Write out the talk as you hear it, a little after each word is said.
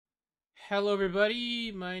Hello, everybody.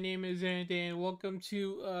 My name is ANDAY, and welcome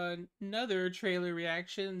to another trailer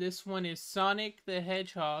reaction. This one is Sonic the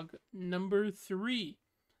Hedgehog number 3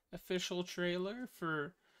 official trailer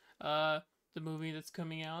for uh, the movie that's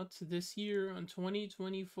coming out this year on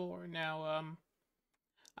 2024. Now,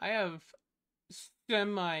 I have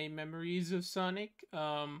semi memories of Sonic.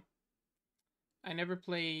 I never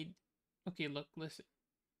played. Okay, look, listen.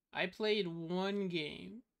 I played one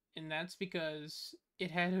game, and that's because it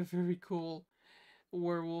had a very cool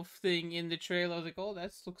werewolf thing in the trailer. I was like, oh,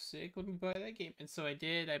 that looks sick. Let me buy that game. And so I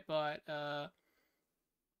did. I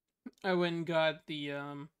went and got the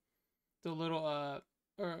little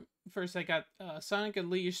or first I got Sonic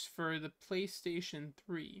Unleashed for the PlayStation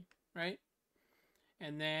 3, right?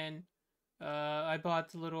 And then I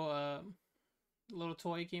bought the little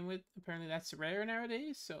toy it came with. Apparently that's rare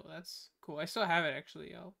nowadays, so that's cool. I still have it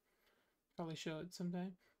actually. I'll probably show it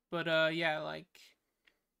sometime. But yeah, like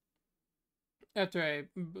after I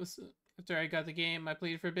after I got the game, I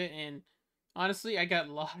played it for a bit, and honestly, I got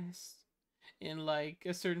lost in like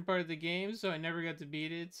a certain part of the game, so I never got to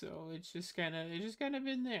beat it. So it's just kind of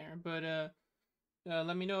been there. But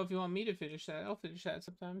let me know if you want me to finish that. I'll finish that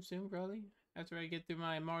sometime soon, probably after I get through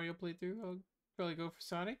my Mario playthrough. I'll probably go for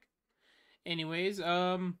Sonic. Anyways,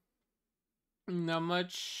 not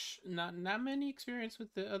much, not many experience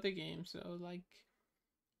with the other games. So like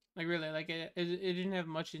really, like it didn't have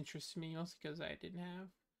much interest in me, mostly because I didn't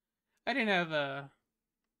have a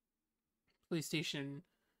PlayStation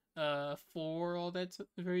 4 all that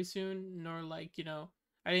very soon, nor like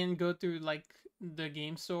I didn't go through like the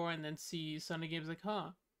game store and then see Sonic games like, huh,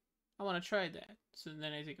 I want to try that. So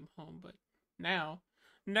then I take them home. But now,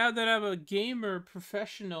 now that I'm a gamer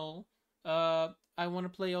professional, I want to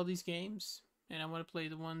play all these games, and I want to play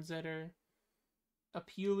the ones that are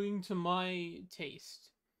appealing to my taste.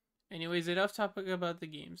 Anyways, enough topic about the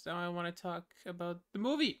games. Now I want to talk about the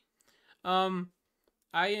movie. Um,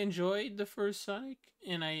 I enjoyed the first Sonic,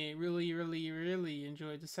 and I really, really, really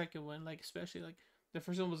enjoyed the second one. Like especially like the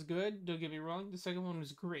first one was good. Don't get me wrong. The second one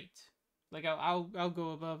was great. Like I'll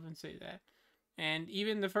go above and say that. And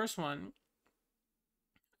even the first one,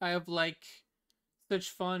 I have like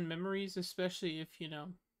such fond memories, especially if you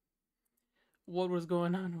know what was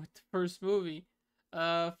going on with the first movie.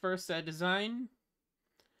 First that design.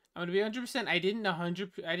 I'm gonna be 100%. I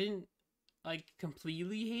didn't like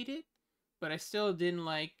completely hate it, but I still didn't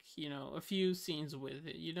like a few scenes with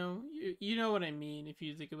it. You know what I mean if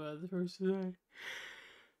you think about the first design.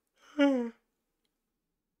 I'm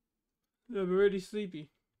already sleepy.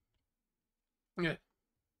 Yeah,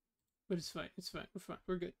 but it's fine. It's fine. We're fine.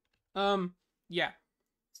 We're good. Yeah.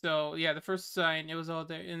 So yeah, the first design it was all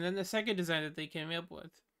there, and then the second design that they came up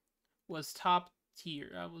with was top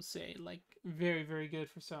tier. I will say, like very very good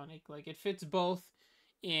for Sonic. Like it fits both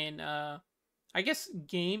in I guess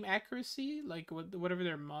game accuracy, like whatever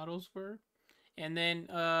their models were, and then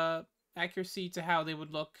accuracy to how they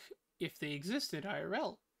would look if they existed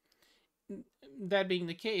IRL. That being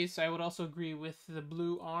the case, I would also agree with the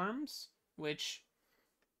blue arms, which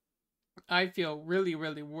I feel really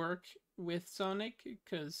really work with Sonic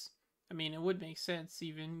because I mean it would make sense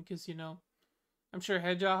even because I'm sure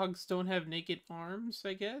hedgehogs don't have naked arms.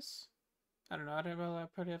 I guess I don't know. I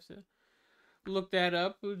probably have to look that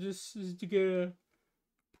up just to get a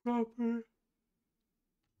proper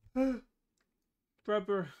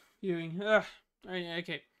proper viewing.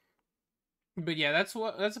 Okay, but yeah, that's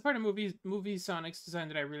a part of movie Sonic's design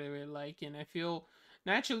that I really really like, and I feel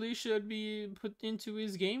naturally should be put into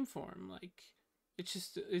his game form. Like it's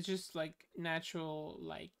just like natural,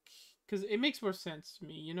 like because it makes more sense to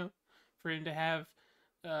me, for him to have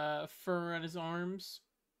fur on his arms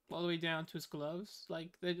all the way down to his gloves.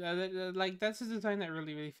 Like that's a design that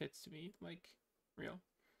really really fits to me. Like real.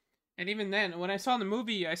 And even then, when I saw the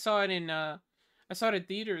movie, I saw it in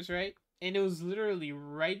theaters, right? And it was literally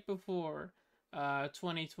right before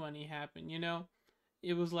 2020 happened,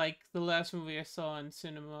 It was like the last movie I saw in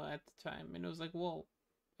cinema at the time, and it was like, whoa,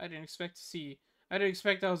 I didn't expect to see. I didn't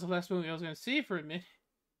expect that was the last movie I was gonna see for a minute,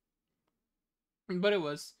 but it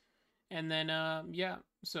was. And then yeah,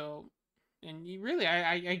 so and really,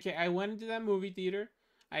 I went into that movie theater.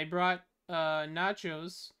 I brought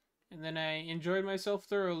nachos, and then I enjoyed myself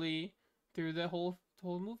thoroughly through the whole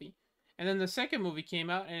movie. And then the second movie came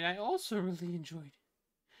out, and I also really enjoyed it.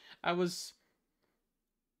 I was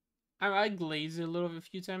I glazed it a little bit a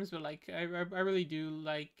few times, but like I really do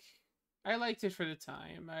like. I liked it for the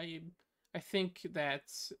time. I think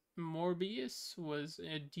that Morbius was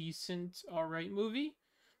a decent, alright movie,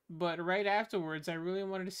 but right afterwards, I really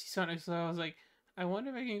wanted to see Sonic, so I was like, I wonder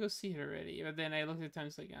if I can go see it already. But then I looked at the time,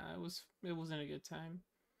 it's like, it wasn't a good time.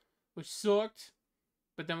 which sucked.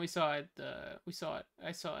 But then we saw it. I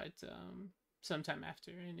saw it sometime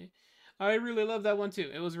after, and I really love that one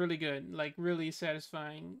too. It was really good, like really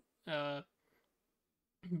satisfying,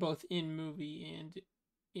 both in movie and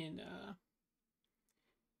in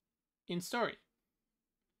story.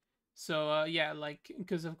 So yeah, like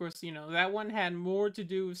because of course that one had more to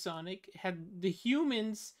do with Sonic, had the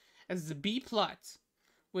humans as the B plot,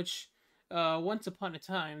 which once upon a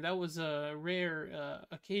time that was a rare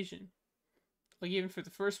occasion. Like even for the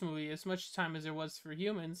first movie, as much time as there was for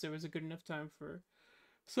humans, there was a good enough time for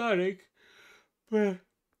Sonic. But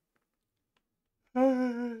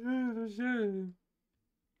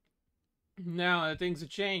now things have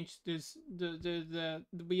changed. There's the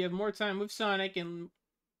we have more time with Sonic and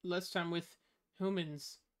less time with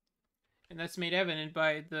humans, and that's made evident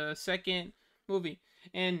by the second movie.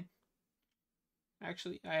 And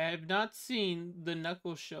actually, I have not seen the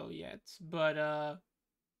Knuckles show yet, but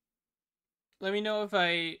let me know if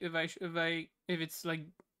it's like,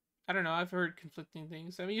 I don't know. I've heard conflicting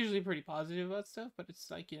things. I'm usually pretty positive about stuff, but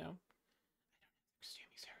it's like streaming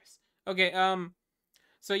service. Okay,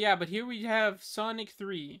 so yeah, but here we have Sonic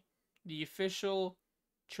 3, the official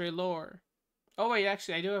trailer. Oh wait,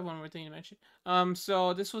 actually, I do have one more thing to mention.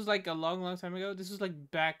 So this was like a long, long time ago. This was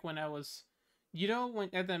like back when I was,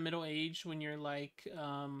 when at that middle age when you're like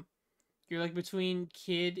between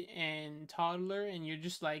kid and toddler, and you're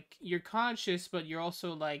just like you're conscious, but you're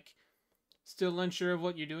also like still unsure of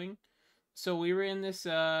what you're doing. So we were in this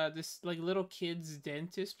like little kids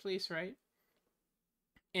dentist place, right?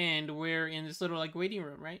 And we're in this little like waiting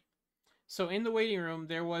room, right? So in the waiting room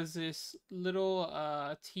there was this little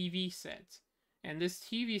TV set, and this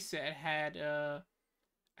TV set had I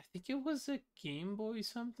think it was a Game Boy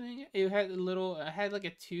something. It had a little had like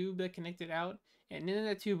a tube that connected out, and in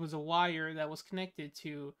that tube was a wire that was connected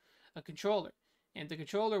to a controller, and the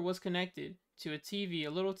controller was connected to a TV, a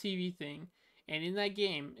little TV thing. And in that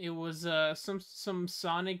game, it was some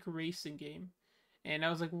Sonic racing game, and I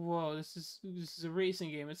was like, "Whoa, this is a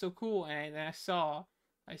racing game. It's so cool!" And I saw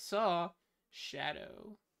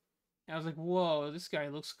Shadow, and I was like, "Whoa, this guy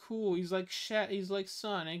looks cool. He's like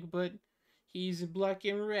Sonic, but he's black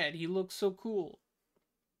and red. He looks so cool."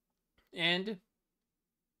 And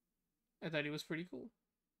I thought he was pretty cool.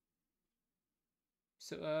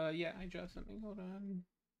 So yeah, I dropped something. Hold on.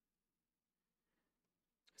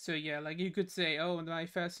 So yeah, like you could say, oh, my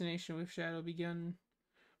fascination with Shadow began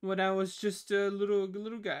when I was just a little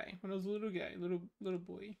guy. When I was a little guy, little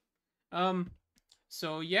boy. Um.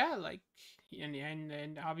 So yeah, like,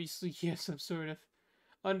 and obviously he has some sort of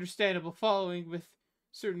understandable following with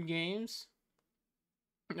certain games.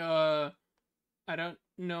 Uh, I don't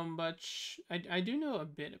know much. I do know a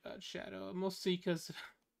bit about Shadow, mostly because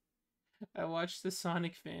I watched the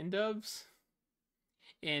Sonic fan dubs,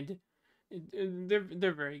 and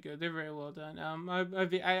they're very good. They're very well done. I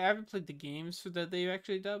haven't played the games that they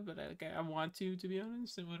actually dubbed, but I want to be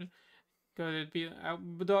honest. I want to go to be,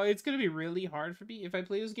 but though it's gonna be really hard for me if I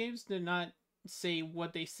play those games to not say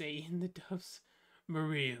what they say in the dubs.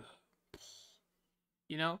 Maria,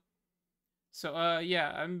 you know. So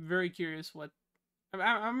yeah, I'm very curious what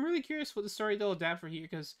I'm really curious what the story they'll adapt for here,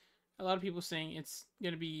 because a lot of people saying it's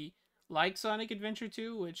gonna be like Sonic Adventure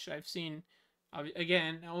 2, which I've seen,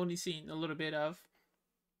 again, I only seen a little bit of,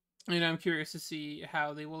 and I'm curious to see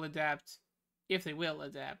how they will adapt, if they will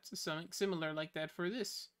adapt something similar like that for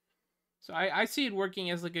this. So I see it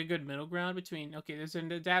working as like a good middle ground between, okay, there's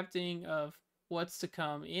an adapting of what's to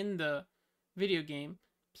come in the video game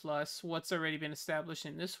plus what's already been established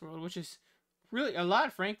in this world, which is really a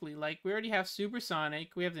lot, frankly. Like, we already have Supersonic,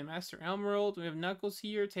 we have the Master Emerald, we have Knuckles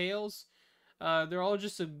here, Tails. They're all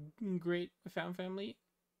just a great found family,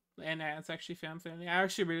 and it's actually found family. I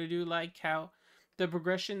actually really do like how the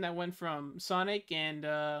progression that went from Sonic and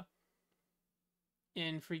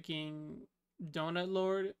freaking Donut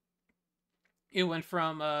Lord, it went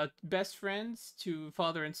from best friends to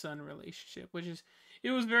father and son relationship, which is,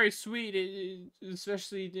 it was very sweet,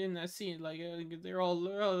 especially in that scene. Like they're all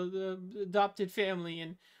the adopted family,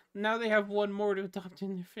 and now they have one more to adopt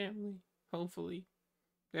in their family. Hopefully,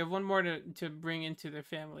 they have one more to bring into their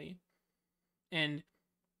family, and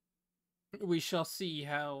we shall see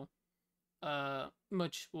how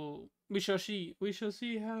much will we shall see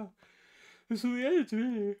how this will end to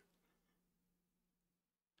me.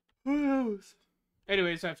 Who knows?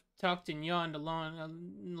 Anyways, I've talked and yawned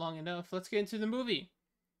long enough. Let's get into the movie.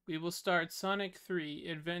 We will start Sonic 3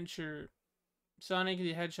 Adventure, Sonic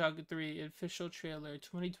the Hedgehog 3 official trailer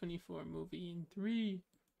 2024 movie in 3,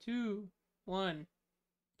 2, 1,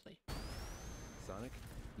 play. Sonic,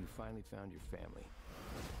 you finally found your family.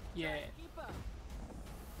 Yeah.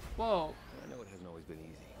 Whoa. I know it hasn't always been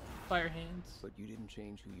easy. Fire hands. But you didn't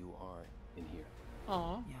change who you are in here.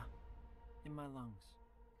 Aw. Yeah. In my lungs.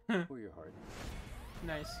 Or your heart.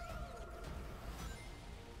 Nice.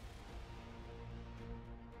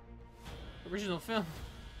 Original film.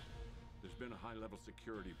 There's been a high-level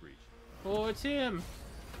security breach. Oh, it's him.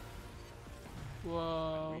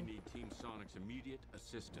 Whoa. We need Team Sonic's immediate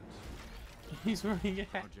assistance. He's wearing a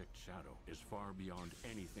hat. Project Shadow is far beyond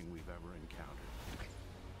anything we've ever encountered.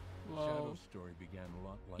 Whoa. Shadow's story began a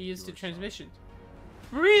lot like He is the yours, transmission.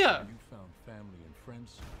 Sonic. Maria! You found family and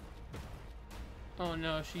friends. Oh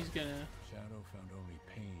no, she's gonna. Shadow found only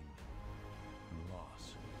pain and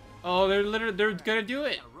loss. Oh, they're gonna do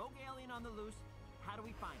it. A rogue alien on the loose. How do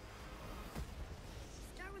we find it?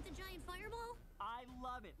 Start with the giant fireball? I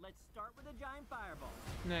love it. Let's start with a giant fireball.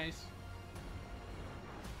 Nice.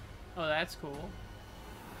 Oh, that's cool.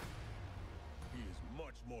 He is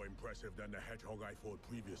much more impressive than the Hedgehog I fought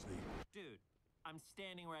previously. Dude, I'm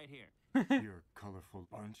standing right here. You're a colorful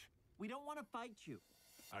bunch. We don't want to fight you.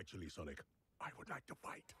 Actually, Sonic, I would like to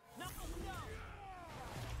fight. No,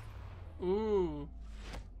 no! Ooh.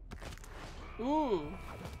 Ooh.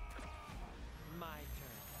 My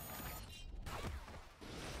turn.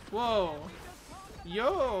 Whoa.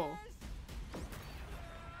 Yo.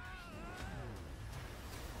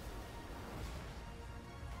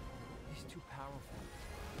 He's too powerful.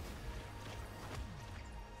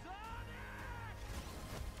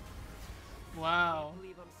 Wow. I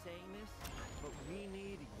believe I'm saying this, but we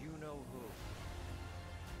need you-know-who.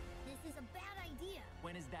 This is a bad idea.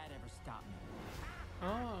 When has that ever stopped me?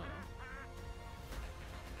 Oh.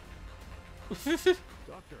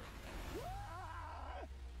 Doctor,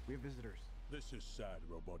 We have visitors. this is sad,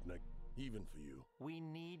 Robotnik. Even for you. We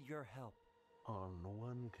need your help. On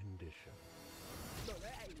one condition.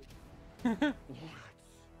 If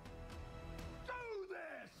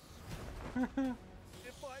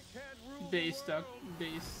I can't rule Base stuck.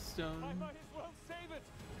 Base stone. as well save it.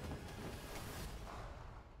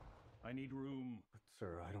 I need room. But,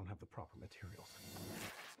 sir, I don't have the proper materials.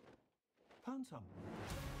 Found some.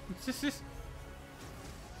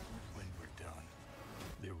 When we're done,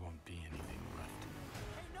 there won't be anything left.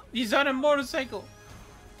 He's on a motorcycle.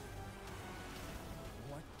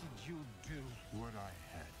 What did you do? What I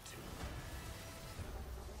had to.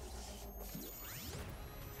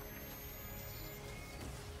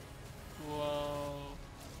 Whoa.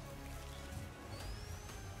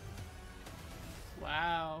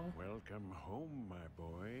 Wow. Welcome home, my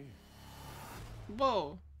boy.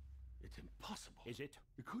 Whoa. It's impossible. Is it?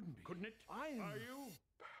 It couldn't be. Couldn't it? Are you?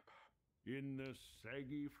 In the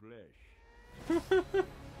saggy flesh.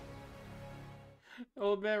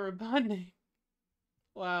 Old man Robotnik.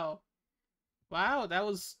 Wow. Wow, that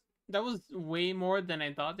was way more than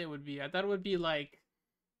I thought they would be. I thought it would be like,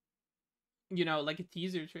 you know, like a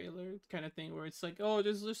teaser trailer kind of thing where it's like, oh,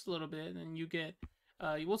 just a little bit, and you get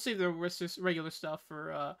we'll save the regular stuff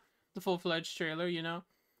for the full-fledged trailer, you know.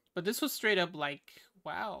 But this was straight up like,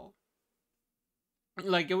 wow.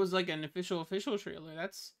 Like it was like an official trailer.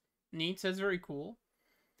 That's neat. That's very cool.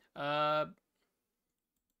 Wow,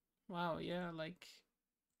 yeah, like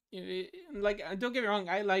like don't get me wrong,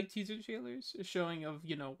 I like teaser trailers, a showing of,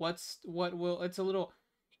 you know, it's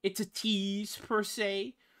a tease per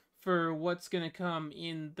se for what's gonna come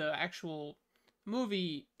in the actual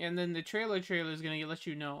movie, and then the trailer is gonna let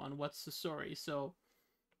you know on what's the story. So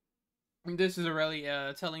this is really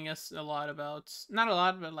telling us a lot about, not a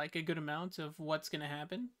lot, but like a good amount of what's gonna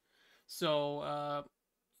happen. So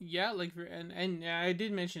yeah, like and I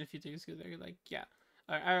did mention a few things because they're like, yeah,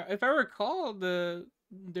 if I recall, there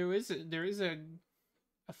is a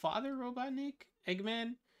father Robotnik,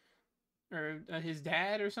 Eggman, or his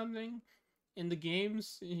dad or something in the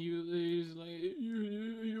games. He's like,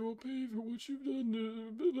 you will pay for what you've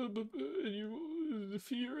done, blah, blah, blah, blah, and you the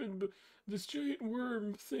fear and this giant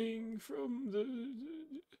worm thing from the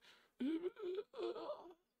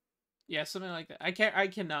yeah, something like that. I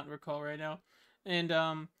cannot recall right now. And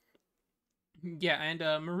yeah, and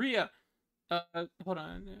Maria, hold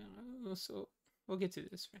on, so we'll get to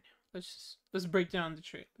this right now. Let's break down the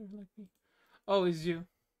trailer. Oh, it's you.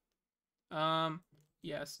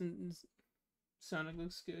 Yes, Sonic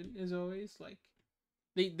looks good as always. Like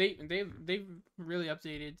they've really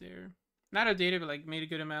updated their, not updated, but like made a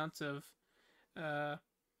good amount of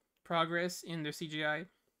progress in their CGI,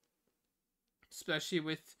 especially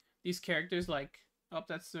with these characters. Like, oh,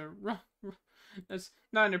 that's the wrong. That's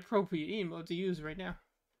not an appropriate emote to use right now.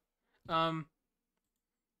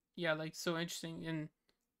 Yeah, like so interesting. And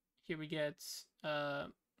here we get this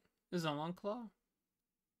is a long claw.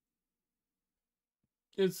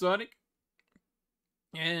 It's Sonic.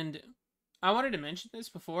 And I wanted to mention this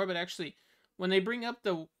before, but actually, when they bring up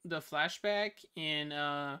the flashback in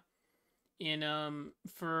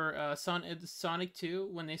for Sonic 2,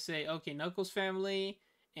 when they say, okay, Knuckles family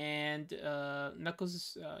and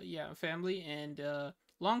Knuckles family and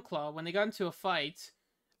Longclaw, when they got into a fight,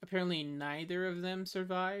 apparently neither of them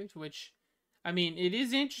survived, which, I mean, it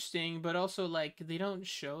is interesting, but also like they don't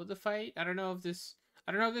show the fight. I don't know if this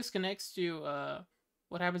connects to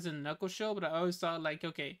what happens in the Knuckles show, but I always thought like,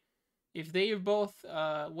 okay, if they both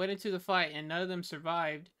went into the fight and none of them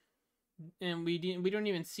survived, and we don't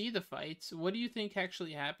even see the fights, what do you think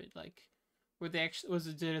actually happened? Like, were they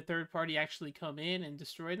actually did a third party actually come in and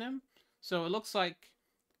destroy them? So it looks like,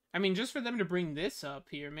 I mean, just for them to bring this up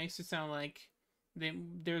here makes it sound like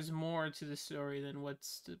there's more to the story than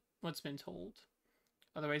what's been told.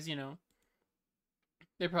 Otherwise, you know,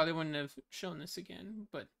 they probably wouldn't have shown this again.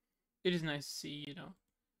 But it is nice to see, you know,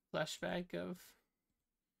 flashback of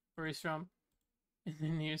where he's from. And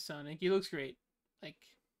then here's Sonic. He looks great. Like,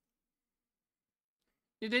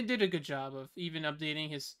 they did a good job of even updating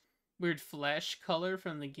his weird flesh color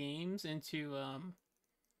from the games into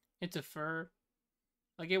fur.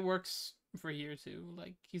 Like, it works for here too.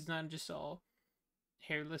 Like, he's not just all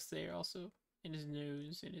hairless there. Also in his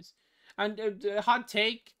nose and his hot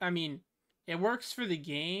take. I mean, it works for the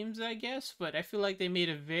games, I guess, but I feel like they made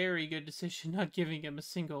a very good decision not giving him a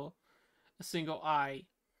single eye,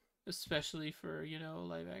 especially for, you know,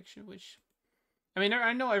 live action. Which, I mean,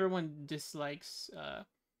 I know everyone dislikes.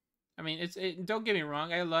 I mean, don't get me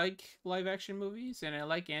wrong. I like live action movies and I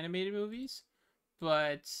like animated movies,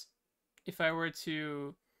 but if I were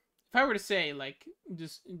to say, like,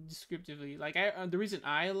 just descriptively, like, the reason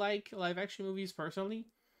I like live action movies personally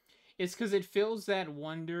is because it fills that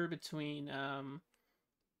wonder between you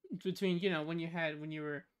know, when you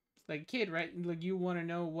were like a kid, right? Like, you want to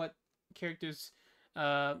know what characters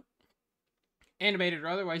animated or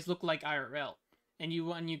otherwise look like IRL, and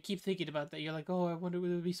you keep thinking about that. You're like, oh, I wonder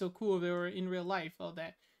would it be so cool if they were in real life. All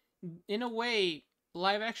that, in a way,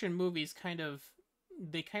 live action movies kind of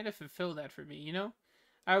fulfill that for me. You know,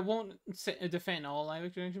 I won't defend all live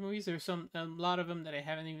action movies. There's a lot of them that I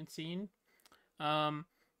haven't even seen.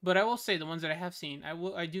 But I will say the ones that I have seen,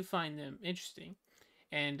 I do find them interesting.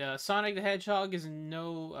 And Sonic the Hedgehog is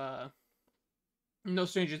no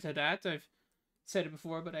stranger to that. I've said it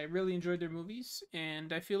before, but I really enjoyed their movies,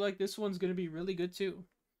 and I feel like this one's gonna be really good too.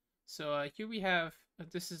 So here we have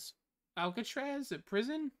this is Alcatraz, a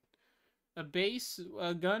prison, a base,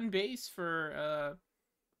 a gun base for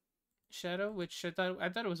Shadow, which I thought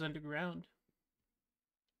it was underground.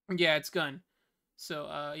 Yeah, it's gun.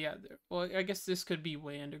 So yeah, well, I guess this could be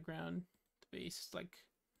way underground. The base, like,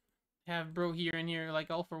 have bro here and here,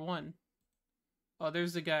 like, all for one. Oh,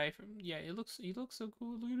 there's the guy from, yeah, he looks so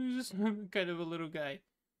cool. Look at him, just kind of a little guy.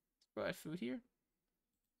 Brought food here.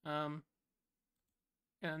 And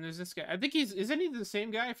there's this guy. I think isn't he the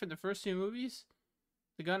same guy from the first two movies?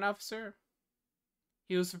 The gun officer.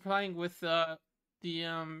 He was supplying with the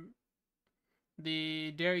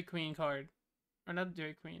Dairy Queen card. Or not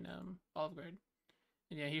Dairy Queen, Olive Garden.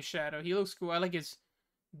 And yeah, here's Shadow. He looks cool. I like his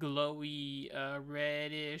glowy,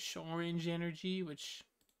 reddish orange energy, which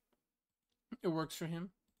it works for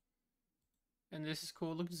him. And this is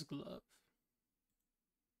cool. Look at his glove.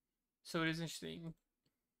 So it is interesting.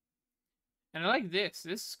 And I like this.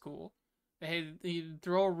 This is cool. They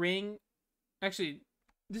throw a ring. Actually,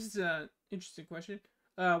 this is an interesting question.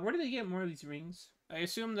 Where do they get more of these rings? I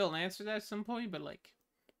assume they'll answer that at some point, but like,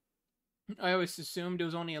 I always assumed it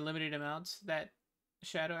was only a limited amount that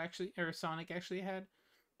Sonic actually had,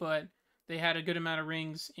 but they had a good amount of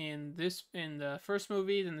rings in the first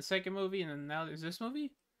movie, then the second movie, and then now there's this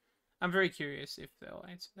movie. I'm very curious if they'll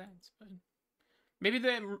answer that. But maybe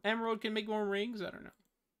the Emerald can make more rings. I don't know,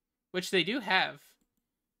 which they do have.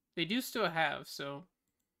 They do still have. So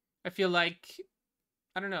I feel like,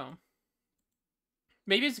 I don't know.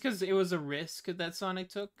 Maybe it's because it was a risk that Sonic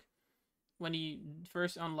took when he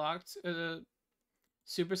first unlocked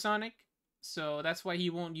Super Sonic. So that's why he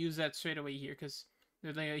won't use that straight away here, because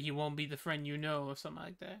like, he won't be the friend you know or something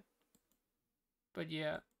like that. But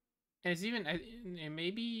yeah, and it's even, it may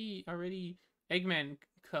be already Eggman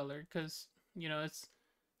color, because, you know, it's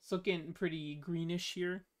looking pretty greenish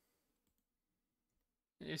here.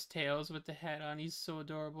 His Tails with the hat on. He's so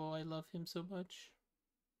adorable. I love him so much.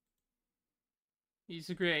 He's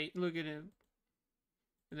great. Look at him.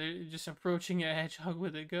 They're just approaching a hedgehog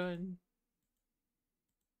with a gun.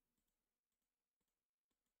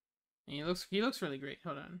 And he looks really great.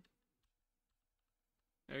 Hold on.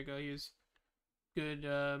 There we go. He's good.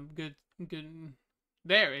 Good.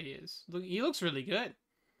 There he is. Look, he looks really good.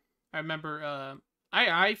 I remember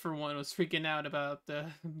I for one was freaking out about the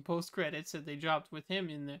post credits that they dropped with him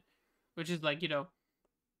in there, which is like, you know,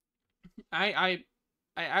 I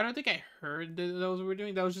I don't think I heard that those were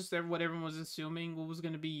doing. That was just what everyone was assuming what was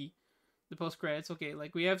gonna be the post credits. Okay,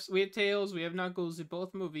 like we have Tails, we have Knuckles in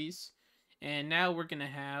both movies, and now we're gonna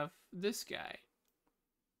have this guy.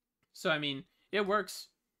 So I mean, it works.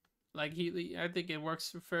 Like I think it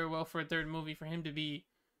works very well for a third movie for him to be,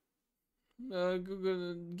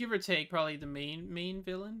 give or take, probably the main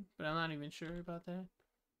villain. But I'm not even sure about that.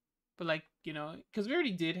 But like, you know, because we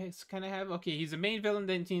already did kind of have, okay, he's the main villain,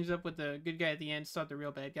 then teams up with the good guy at the end, start the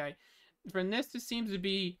real bad guy. For this, it seems to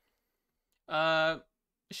be,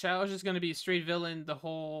 Shadow's just gonna be a straight villain the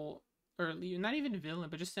whole, or not even a villain,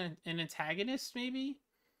 but just an antagonist maybe.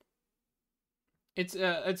 It's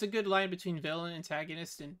a good line between villain and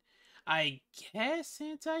antagonist, and I guess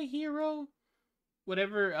anti-hero.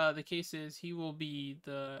 Whatever the case is, he will be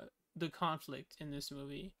the conflict in this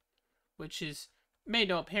movie, which is made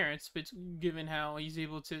no appearance, but given how he's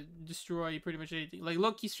able to destroy pretty much anything. Like,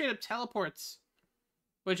 look, he straight up teleports,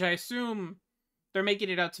 which I assume they're making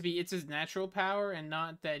it out to be it's his natural power and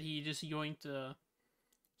not that he just yoinked an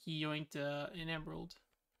emerald,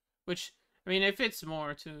 which, I mean, it fits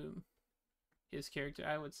more to his character,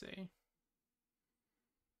 I would say.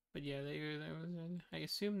 But yeah, I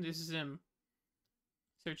assume this is him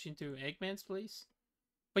searching through Eggman's place.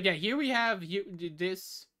 But yeah, here we have,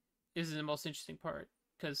 this is the most interesting part,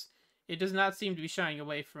 because it does not seem to be shying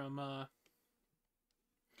away from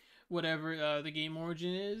whatever the game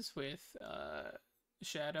origin is with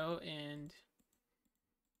Shadow and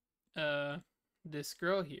this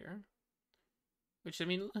girl here. Which, I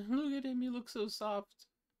mean, look at him, he looks so soft.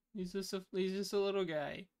 He's just a little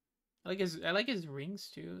guy. I like his rings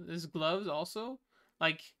too. His gloves also,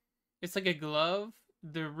 like, it's like a glove.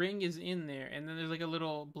 The ring is in there, and then there's like a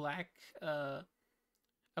little black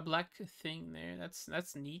a black thing there.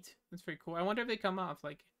 That's neat. That's very cool. I wonder if they come off,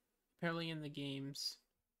 like, apparently in the games.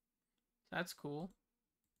 That's cool.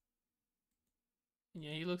 And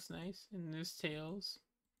yeah, he looks nice. And there's Tails.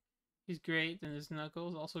 He's great. And there's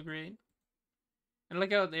Knuckles, also great. And I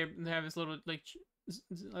like how they have this little, like,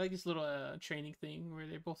 I like this little training thing where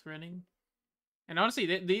they're both running. And honestly,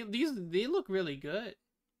 they look really good.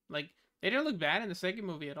 Like, they didn't look bad in the second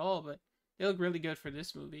movie at all, but they look really good for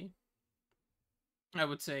this movie, I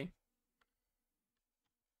would say.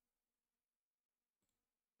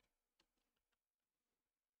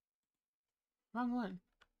 Wrong one.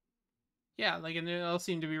 Yeah, like, and they all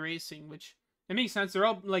seem to be racing, which it makes sense. They're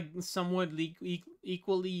all like somewhat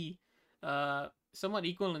equally, somewhat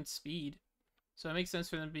equal in speed, so it makes sense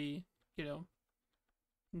for them to be, you know,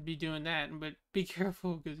 be doing that. But be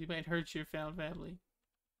careful because you might hurt your found family.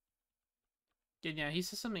 Yeah, he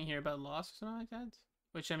says something here about loss or something like that,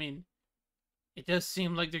 which, I mean, it does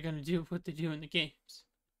seem like they're gonna do what they do in the games.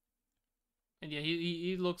 And yeah,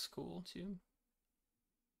 he looks cool too.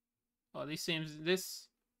 Oh, this seems to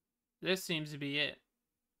be it.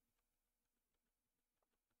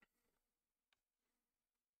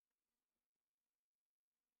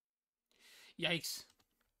 Yikes!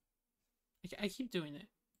 I keep doing it.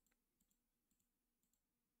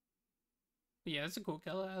 But yeah, that's a cool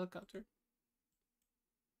helicopter.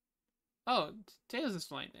 Oh, Tails is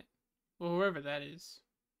flying it. Well, whoever that is.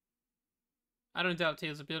 I don't doubt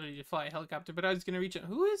Tails' ability to fly a helicopter, but I was gonna reach out.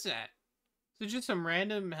 Who is that? Is it just some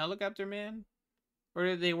random helicopter man? Or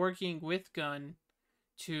are they working with Gun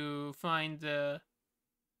to find the...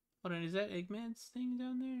 Hold on, is that Eggman's thing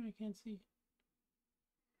down there? I can't see.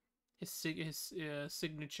 His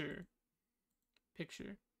signature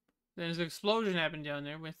picture. Then there's an explosion happened down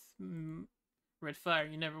there with red fire.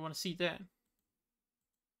 You never want to see that.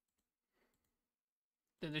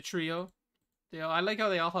 Then the trio. I like how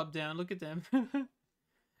they all hop down. Look at them.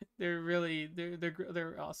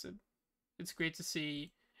 They're awesome. It's great to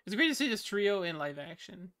see. It's great to see this trio in live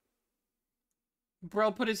action.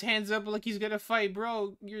 Bro put his hands up like he's gonna fight.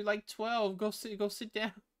 Bro, you're like 12. Go sit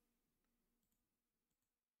down.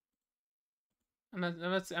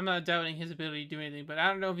 I'm not doubting his ability to do anything, but I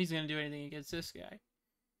don't know if he's gonna do anything against this guy.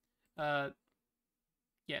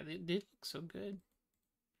 Yeah, they look so good.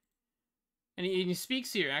 And he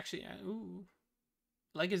speaks here actually. Ooh,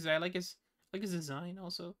 I like his design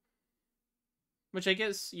also. Which I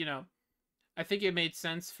guess, you know, I think it made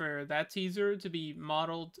sense for that teaser to be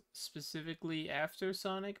modeled specifically after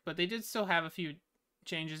Sonic, but they did still have a few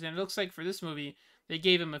changes, and it looks like for this movie they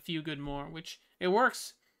gave him a few good more, which it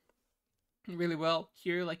works really well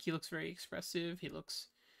here. Like, he looks very expressive. He looks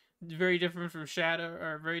very different from Shadow,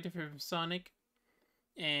 or very different from Sonic,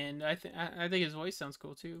 and I think his voice sounds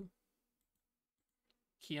cool too.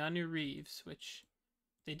 Keanu Reeves, which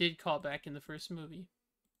They did call back in the first movie.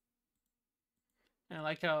 And I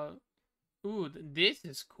like how, ooh, this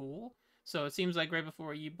is cool. So it seems like right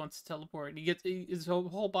before he wants to teleport, his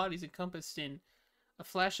whole body's encompassed in a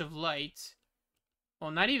flash of light.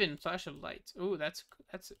 Well, not even flash of light. Ooh, that's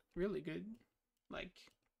really good, like,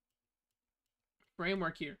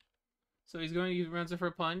 framework here. So he runs it for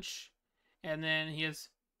a punch, and then he has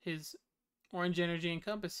his orange energy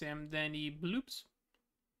encompass him. Then he bloops.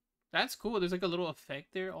 That's cool. There's like a little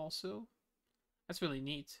effect there also. That's really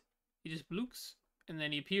neat. He just bloops, and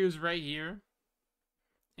then he appears right here,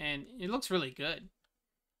 and it looks really good.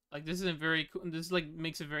 Like, this isn't very cool. This like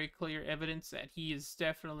makes it very clear evidence that he is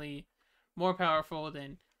definitely more powerful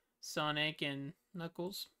than Sonic and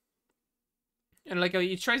Knuckles. And like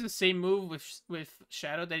he tries the same move with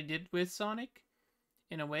Shadow that he did with Sonic,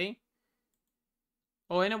 in a way.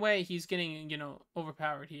 Well, in a way, he's getting, you know,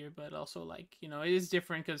 overpowered here, but also, like, you know, it is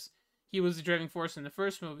different because he was the driving force in the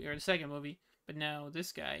first movie, or the second movie, but now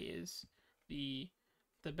this guy is the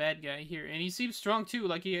bad guy here. And he seems strong, too.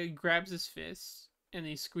 Like, he grabs his fist, and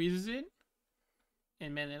he squeezes it,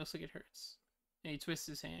 and man, it looks like it hurts. And he twists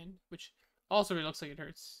his hand, which also really looks like it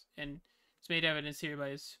hurts. And it's made evidence here by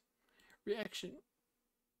his reaction.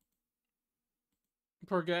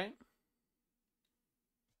 Poor guy.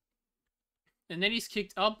 And then he's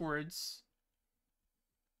kicked upwards.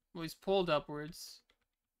 Well, he's pulled upwards.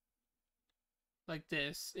 Like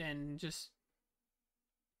this. And just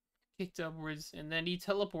kicked upwards. And then he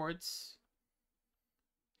teleports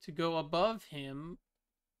to go above him.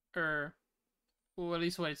 Or, well, at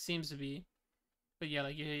least what it seems to be. But yeah,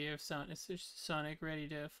 like, you have Sonic ready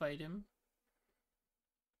to fight him.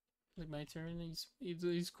 Like, my turn.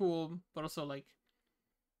 He's cool. But also, like,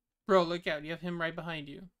 bro, look out. You have him right behind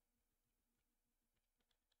you.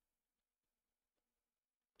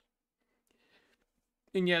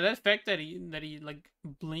 And yeah, that effect that he like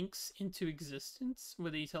blinks into existence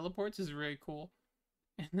when he teleports is very cool.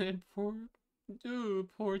 And then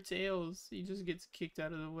poor Tails, he just gets kicked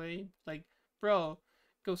out of the way. Like, bro,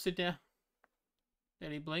 go sit down.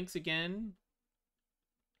 Then he blinks again,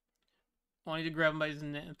 only to grab him by his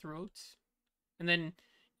throat. And then,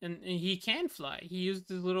 and he can fly. He used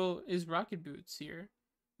his rocket boots here,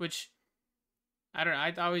 which I don't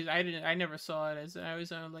know. I never saw it as, I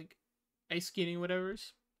always like ice skating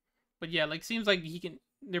whatever's. But yeah, like, seems like he can,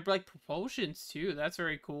 they're like propulsions too. That's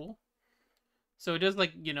very cool. So it does,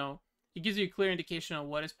 like, you know, it gives you a clear indication of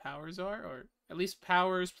what his powers are, or at least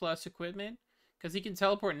powers plus equipment, because he can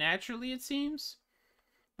teleport naturally, it seems.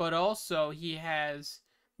 But also he has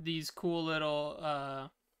these cool little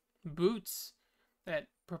boots that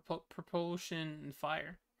propulsion and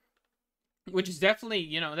fire, which is definitely,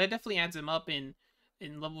 you know, that definitely adds him up in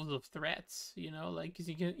levels of threats, you know, like, because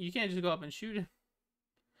you can't just go up and shoot him,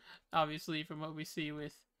 obviously, from what we see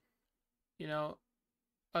with, you know,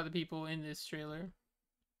 other people in this trailer.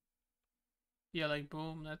 Yeah, like,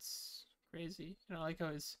 boom, that's crazy. You know, I like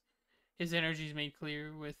how his energy is made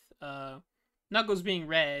clear with Knuckles being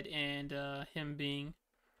red and him being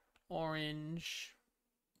orange.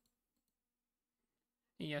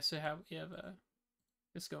 Yeah, so we have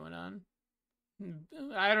this going on.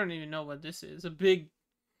 I don't even know what this is. A big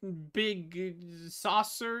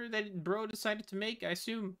saucer that bro decided to make. I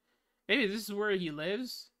assume maybe this is where he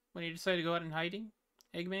lives when he decided to go out in hiding.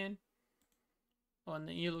 Eggman. Oh, and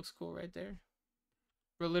the E looks cool right there.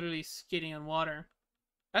 We're literally skating on water.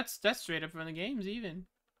 That's straight up from the games, even.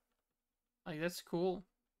 Like, that's cool.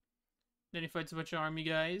 Then he fights a bunch of army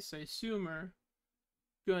guys. I assume are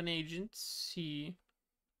gun agents. He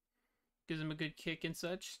gives him a good kick and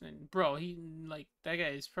such. And bro, like, that guy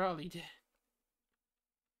is probably dead.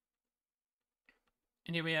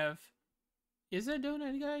 And here we have, is that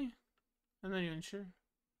donut guy? I'm not even sure.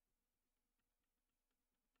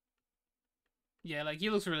 Yeah, like, he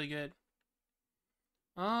looks really good.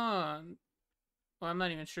 Well, I'm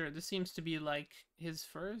not even sure. This seems to be like his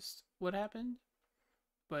first what happened,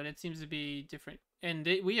 but it seems to be different. And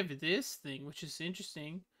we have this thing, which is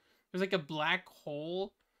interesting. There's like a black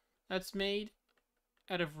hole that's made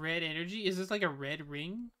out of red energy. Is this like a red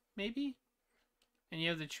ring, maybe? And you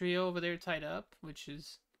have the trio over there tied up, which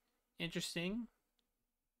is interesting.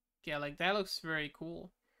 Yeah, like, that looks very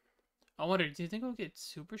cool. I wonder, do you think we'll get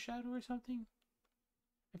Super Shadow or something?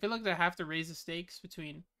 I feel like they have to raise the stakes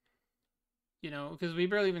between, you know, because we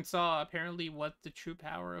barely even saw, apparently, what the true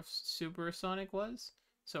power of Super Sonic was.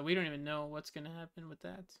 So we don't even know what's going to happen with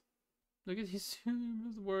that. Look at he's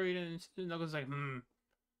worried, and Knuckles like,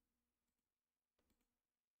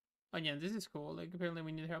 Oh yeah, this is cool. Like, apparently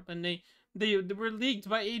we need help. And they were leaked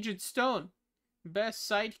by Agent Stone. Best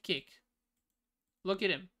sidekick. Look at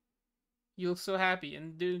him. You look so happy,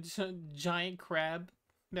 and there's a giant crab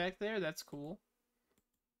back there. That's cool.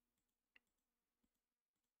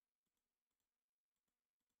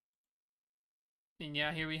 And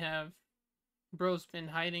yeah, here we have bro's been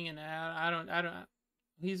hiding, and I don't.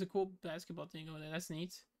 He's a cool basketball thing over there. That's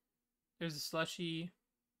neat. There's a slushy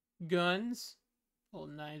guns, old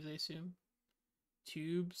knives, I assume.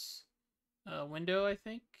 Tubes, window, I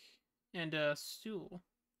think, and a stool.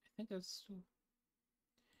 I think that's a stool.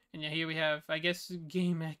 And yeah, here we have, I guess,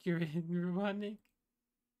 game accurate Robotnik.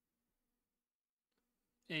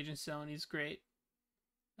 Agent Sony's great.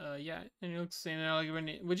 Yeah, and it looks the same,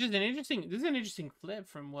 like, which is an interesting. This is an interesting flip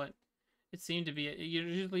from what it seemed to be.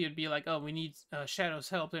 Usually it'd be like, oh, we need Shadow's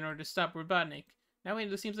help in order to stop Robotnik. Now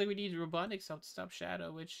it seems like we need Robotnik's help to stop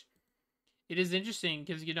Shadow, which it is interesting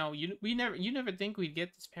because you never think we'd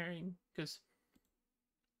get this pairing, because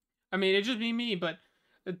I mean it just be me, but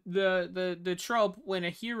the trope when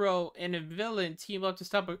a hero and a villain team up to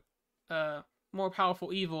stop a more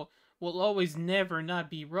powerful evil will always never not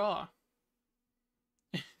be Raw.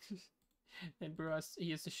 And bro,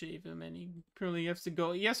 he has to shave him, and he apparently has to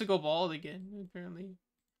go bald again. Apparently,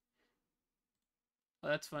 oh,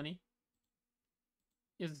 that's funny.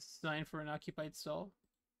 He has a sign for an occupied stall.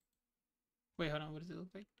 Wait, hold on. What does it look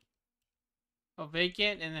like? Oh,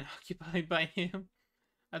 vacant and then occupied by him.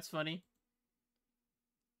 That's funny.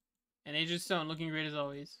 And Agent Stone looking great as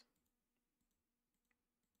always.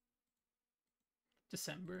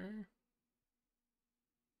 December.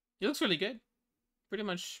 He looks really good. Pretty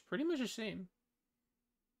much the same.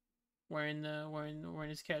 Wearing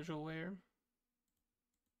his casual wear.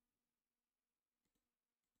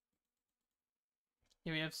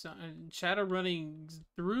 Here we have some Shadow running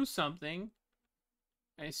through something.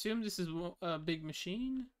 I assume this is a big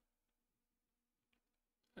machine.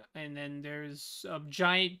 And then there's a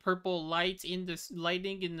giant purple light in this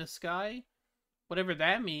lightning in the sky, whatever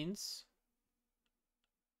that means.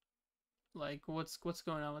 Like, what's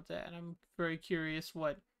going on with that? I'm very curious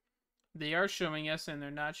what they are showing us and they're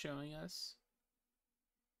not showing us.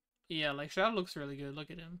 Yeah, like, Shadow looks really good. Look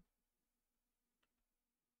at him.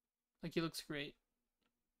 Like, he looks great.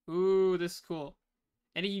 Ooh, this is cool.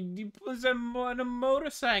 And he puts him on a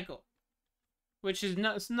motorcycle, which is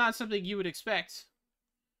not something you would expect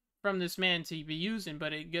from this man to be using,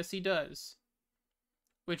 but I guess he does.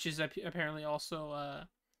 Which is apparently also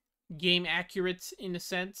game accurate in a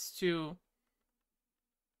sense to.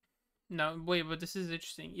 No, wait, but this is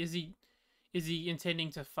interesting. Is he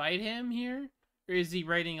intending to fight him here, or is he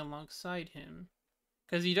riding alongside him?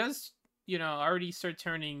 Because he does, already start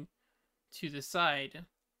turning to the side,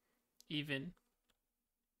 even.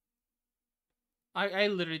 I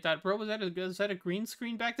literally thought, bro, was that a green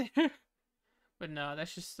screen back there? But no,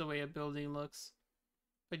 that's just the way a building looks.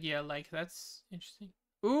 But yeah, like, that's interesting.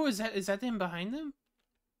 Ooh, is that him behind them?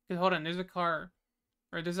 Hold on, there's a car,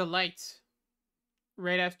 or there's a light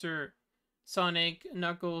right after Sonic,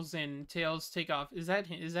 Knuckles, and Tails take off. Is that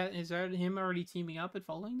him already teaming up and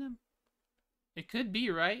following them? It could be,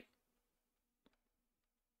 right?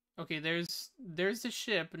 Okay, there's the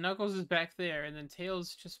ship. Knuckles is back there, and then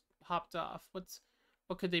Tails just hopped off. What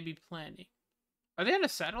could they be planning? Are they on a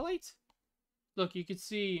satellite? Look, you could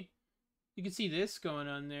see this going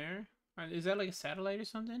on there. Is that like a satellite or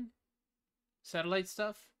something? Satellite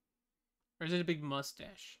stuff? Or is it a big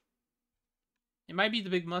mustache? It might be the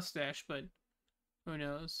big mustache, but who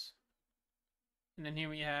knows? And then here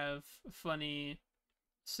we have a funny,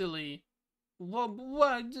 silly.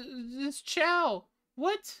 What? This Chow?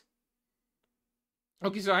 What?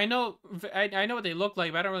 Okay, so I know what they look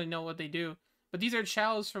like, but I don't really know what they do. But these are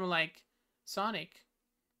Chows from like Sonic,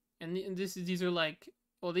 and these are like,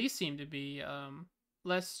 well, these seem to be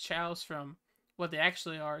less Chows from what they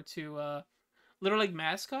actually are to little like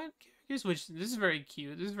mascot characters, which this is very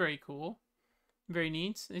cute. This is very cool, very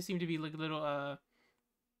neat. They seem to be like little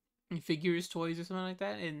figures, toys, or something like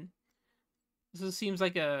that. And this seems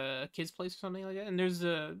like a kid's place or something like that. And there's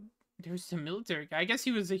a military guy. I guess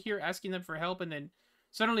he was here asking them for help, and then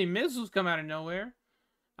suddenly missiles come out of nowhere.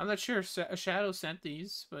 I'm not sure if a Shadow sent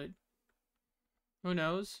these, but who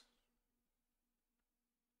knows?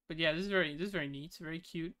 But yeah, this is very neat, very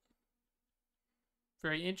cute,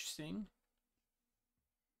 very interesting.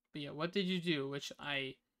 But yeah, what did you do? Which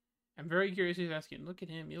I am very curious who's asking. Look at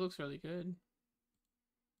him, he looks really good.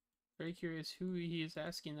 Very curious who he is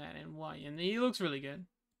asking that and why, and he looks really good.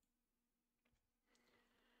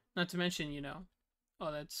 Not to mention,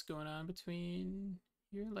 all that's going on between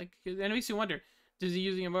here. Like, and it makes you wonder, is he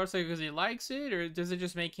using a motorcycle because he likes it, or does it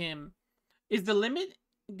just make him... Is the limit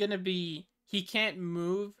gonna be he can't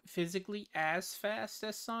move physically as fast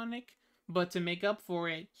as Sonic, but to make up for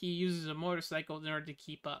it, he uses a motorcycle in order to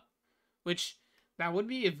keep up. Which, that would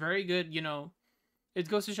be a very good, you know, it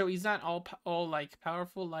goes to show he's not all like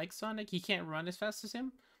powerful like Sonic. He can't run as fast as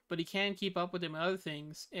him, but he can keep up with him in other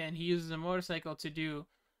things, and he uses a motorcycle to do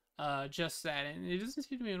just that. And it doesn't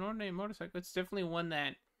seem to be an ordinary motorcycle. It's definitely one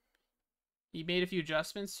that he made a few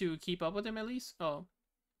adjustments to keep up with him at least. Oh,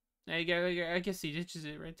 I guess he ditches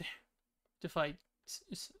it right there to fight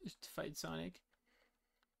Sonic.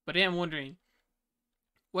 But I am wondering,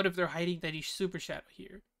 what if they're hiding that he's Super Shadow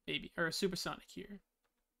here, maybe, or Super Sonic here?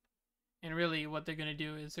 And really, what they're gonna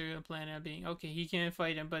do is they're gonna plan on being, okay, he can't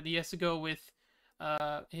fight him, but he has to go with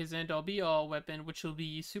his end-all be-all weapon, which will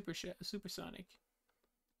be Super Sonic.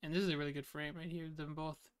 And this is a really good frame right here. Them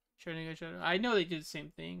both shooting at Shadow. I know they did the same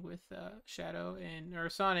thing with Shadow or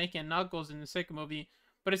Sonic and Knuckles in the second movie,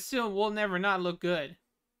 but it still will never not look good.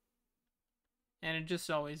 And it just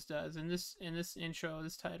always does. In this intro,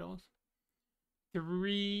 this title,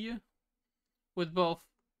 3 with both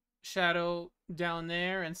Shadow down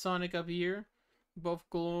there and Sonic up here, both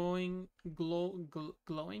glowing.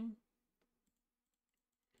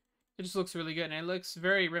 It just looks really good, and it looks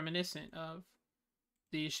very reminiscent of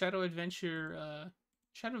the Shadow Adventure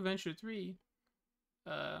 3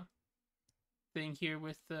 thing here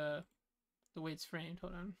with the way it's framed.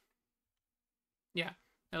 Hold on. Yeah,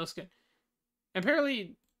 that looks good.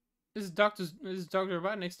 Apparently, this is Dr.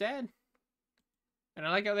 Robotnik's dad. And I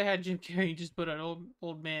like how they had Jim Carrey just put on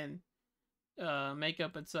old man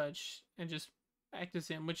makeup and such and just act as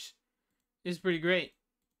him, which is pretty great.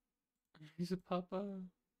 He's a papa.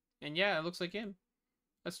 And yeah, it looks like him.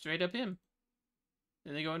 That's straight up him.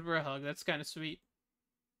 Then they go in for a hug. That's kind of sweet.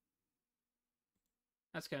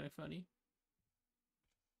 That's kind of funny.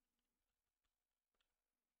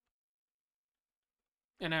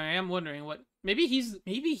 And I am wondering what maybe he's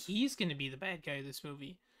gonna be the bad guy of this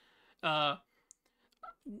movie.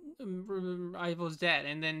 Ivo's dad,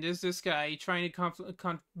 and then there's this guy trying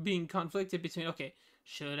to being conflicted between, okay,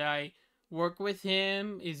 should I work with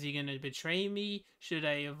him? Is he gonna betray me? Should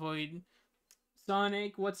I avoid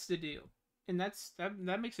Sonic? What's the deal? And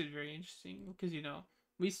that makes it very interesting because, you know,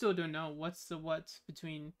 we still don't know what's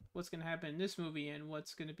between what's gonna happen in this movie and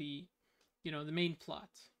what's gonna be, you know, the main plot,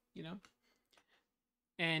 you know.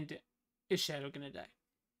 And is Shadow gonna die?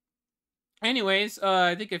 Anyways,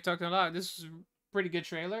 I think I've talked a lot. This is a pretty good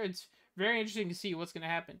trailer. It's very interesting to see what's gonna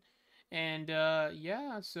happen. And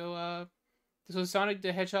yeah, so this was Sonic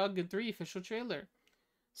the Hedgehog 3 official trailer.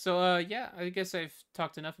 So yeah, I guess I've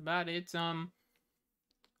talked enough about it.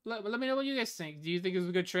 Let me know what you guys think. Do you think it was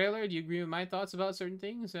a good trailer? Do you agree with my thoughts about certain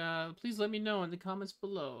things? Please let me know in the comments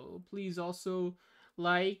below. Please also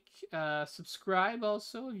like, subscribe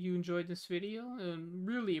also if you enjoyed this video.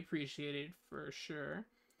 Really appreciate it for sure.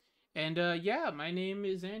 And yeah, my name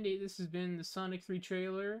is Andy. This has been the Sonic 3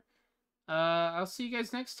 trailer. I'll see you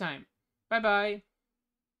guys next time. Bye bye.